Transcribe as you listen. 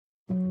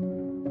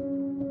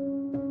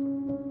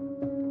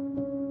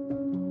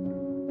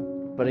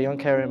but a young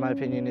carer, in my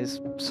opinion, is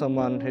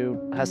someone who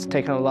has to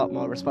take on a lot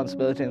more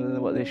responsibility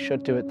than what they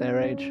should do at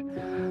their age.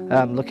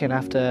 Looking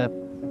after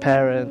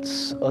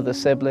parents, other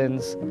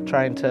siblings,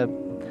 trying to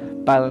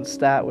balance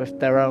that with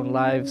their own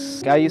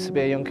lives. I used to be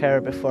a young carer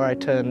before I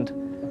turned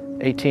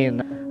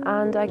 18.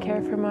 And I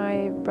care for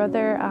my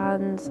brother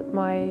and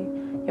my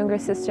younger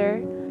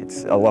sister.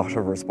 It's a lot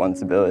of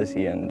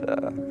responsibility and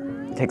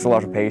it takes a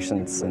lot of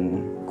patience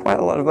and quite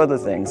a lot of other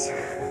things.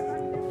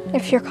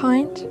 If you're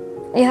kind,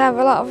 you have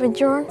a lot of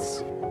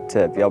endurance.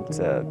 To be able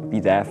to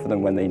be there for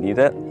them when they need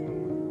it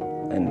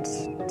and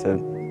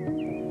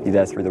to be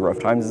there through the rough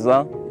times as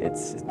well.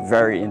 It's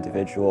very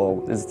individual.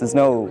 There's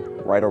no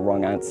right or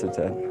wrong answer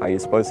to how you're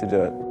supposed to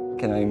do it.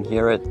 And I'm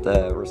here at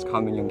the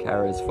Roscommon Young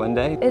Carers Fun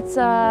Day. It's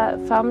a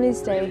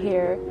Families Day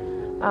here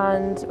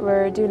and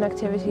we're doing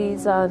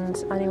activities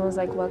and anyone's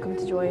welcome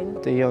to join.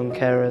 The Young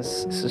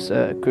Carers is just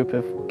a group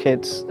of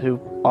kids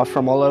who are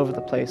from all over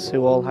the place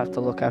who all have to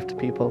look after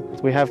people.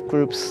 We have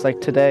groups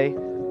like today,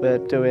 we're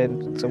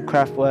doing some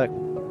craft work.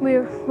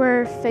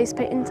 We're face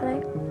painting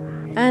today.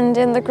 And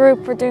in the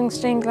group we're doing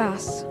stained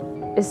glass.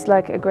 It's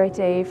a great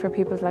day for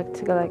people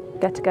to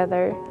get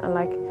together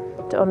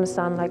and to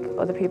understand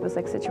other people's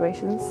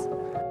situations.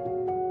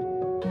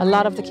 A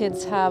lot of the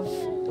kids have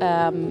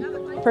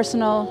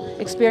personal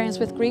experience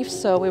with grief,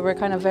 so we were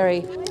kind of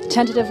very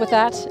tentative with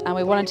that and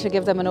we wanted to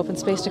give them an open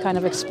space to kind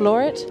of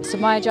explore it. So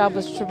my job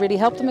was to really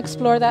help them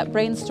explore that,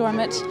 brainstorm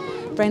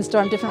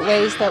different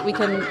ways that we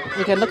can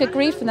look at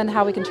grief and then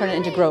how we can turn it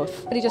into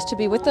growth. Really just to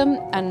be with them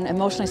and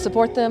emotionally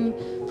support them,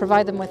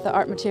 provide them with the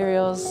art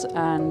materials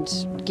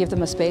and give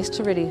them a space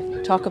to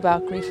really talk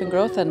about grief and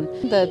growth. And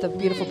the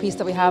beautiful piece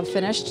that we have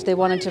finished, they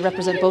wanted to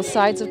represent both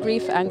sides of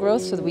grief and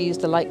growth, so that we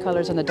used the light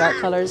colours and the dark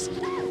colours.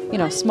 You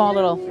know, small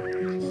little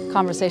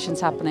conversations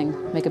happening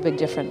make a big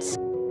difference.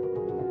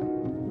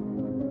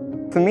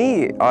 For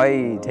me,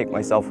 I take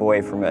myself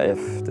away from it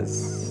if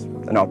there's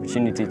an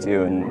opportunity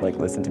to and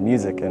listen to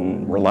music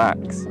and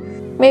relax.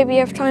 Maybe you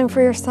have time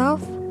for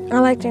yourself. I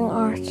like doing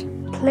art.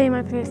 Play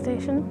my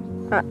PlayStation.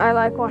 I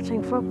like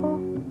watching football.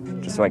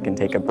 Just so I can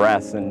take a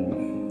breath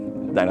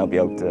and then I'll be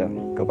able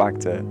to go back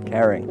to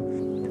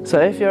caring. So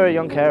if you're a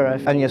young carer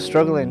and you're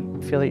struggling,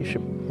 I feel like you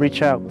should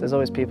reach out. There's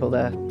always people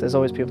there. There's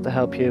always people to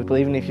help you. But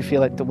even if you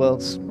feel like the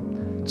world's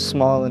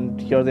small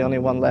and you're the only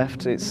one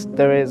left,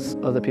 there is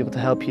other people to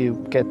help you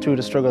get through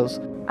the struggles.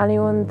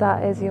 Anyone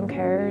that is a young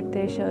carer,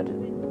 they should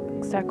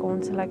start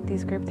going to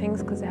these group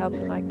things because they help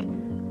in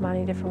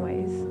many different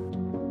ways.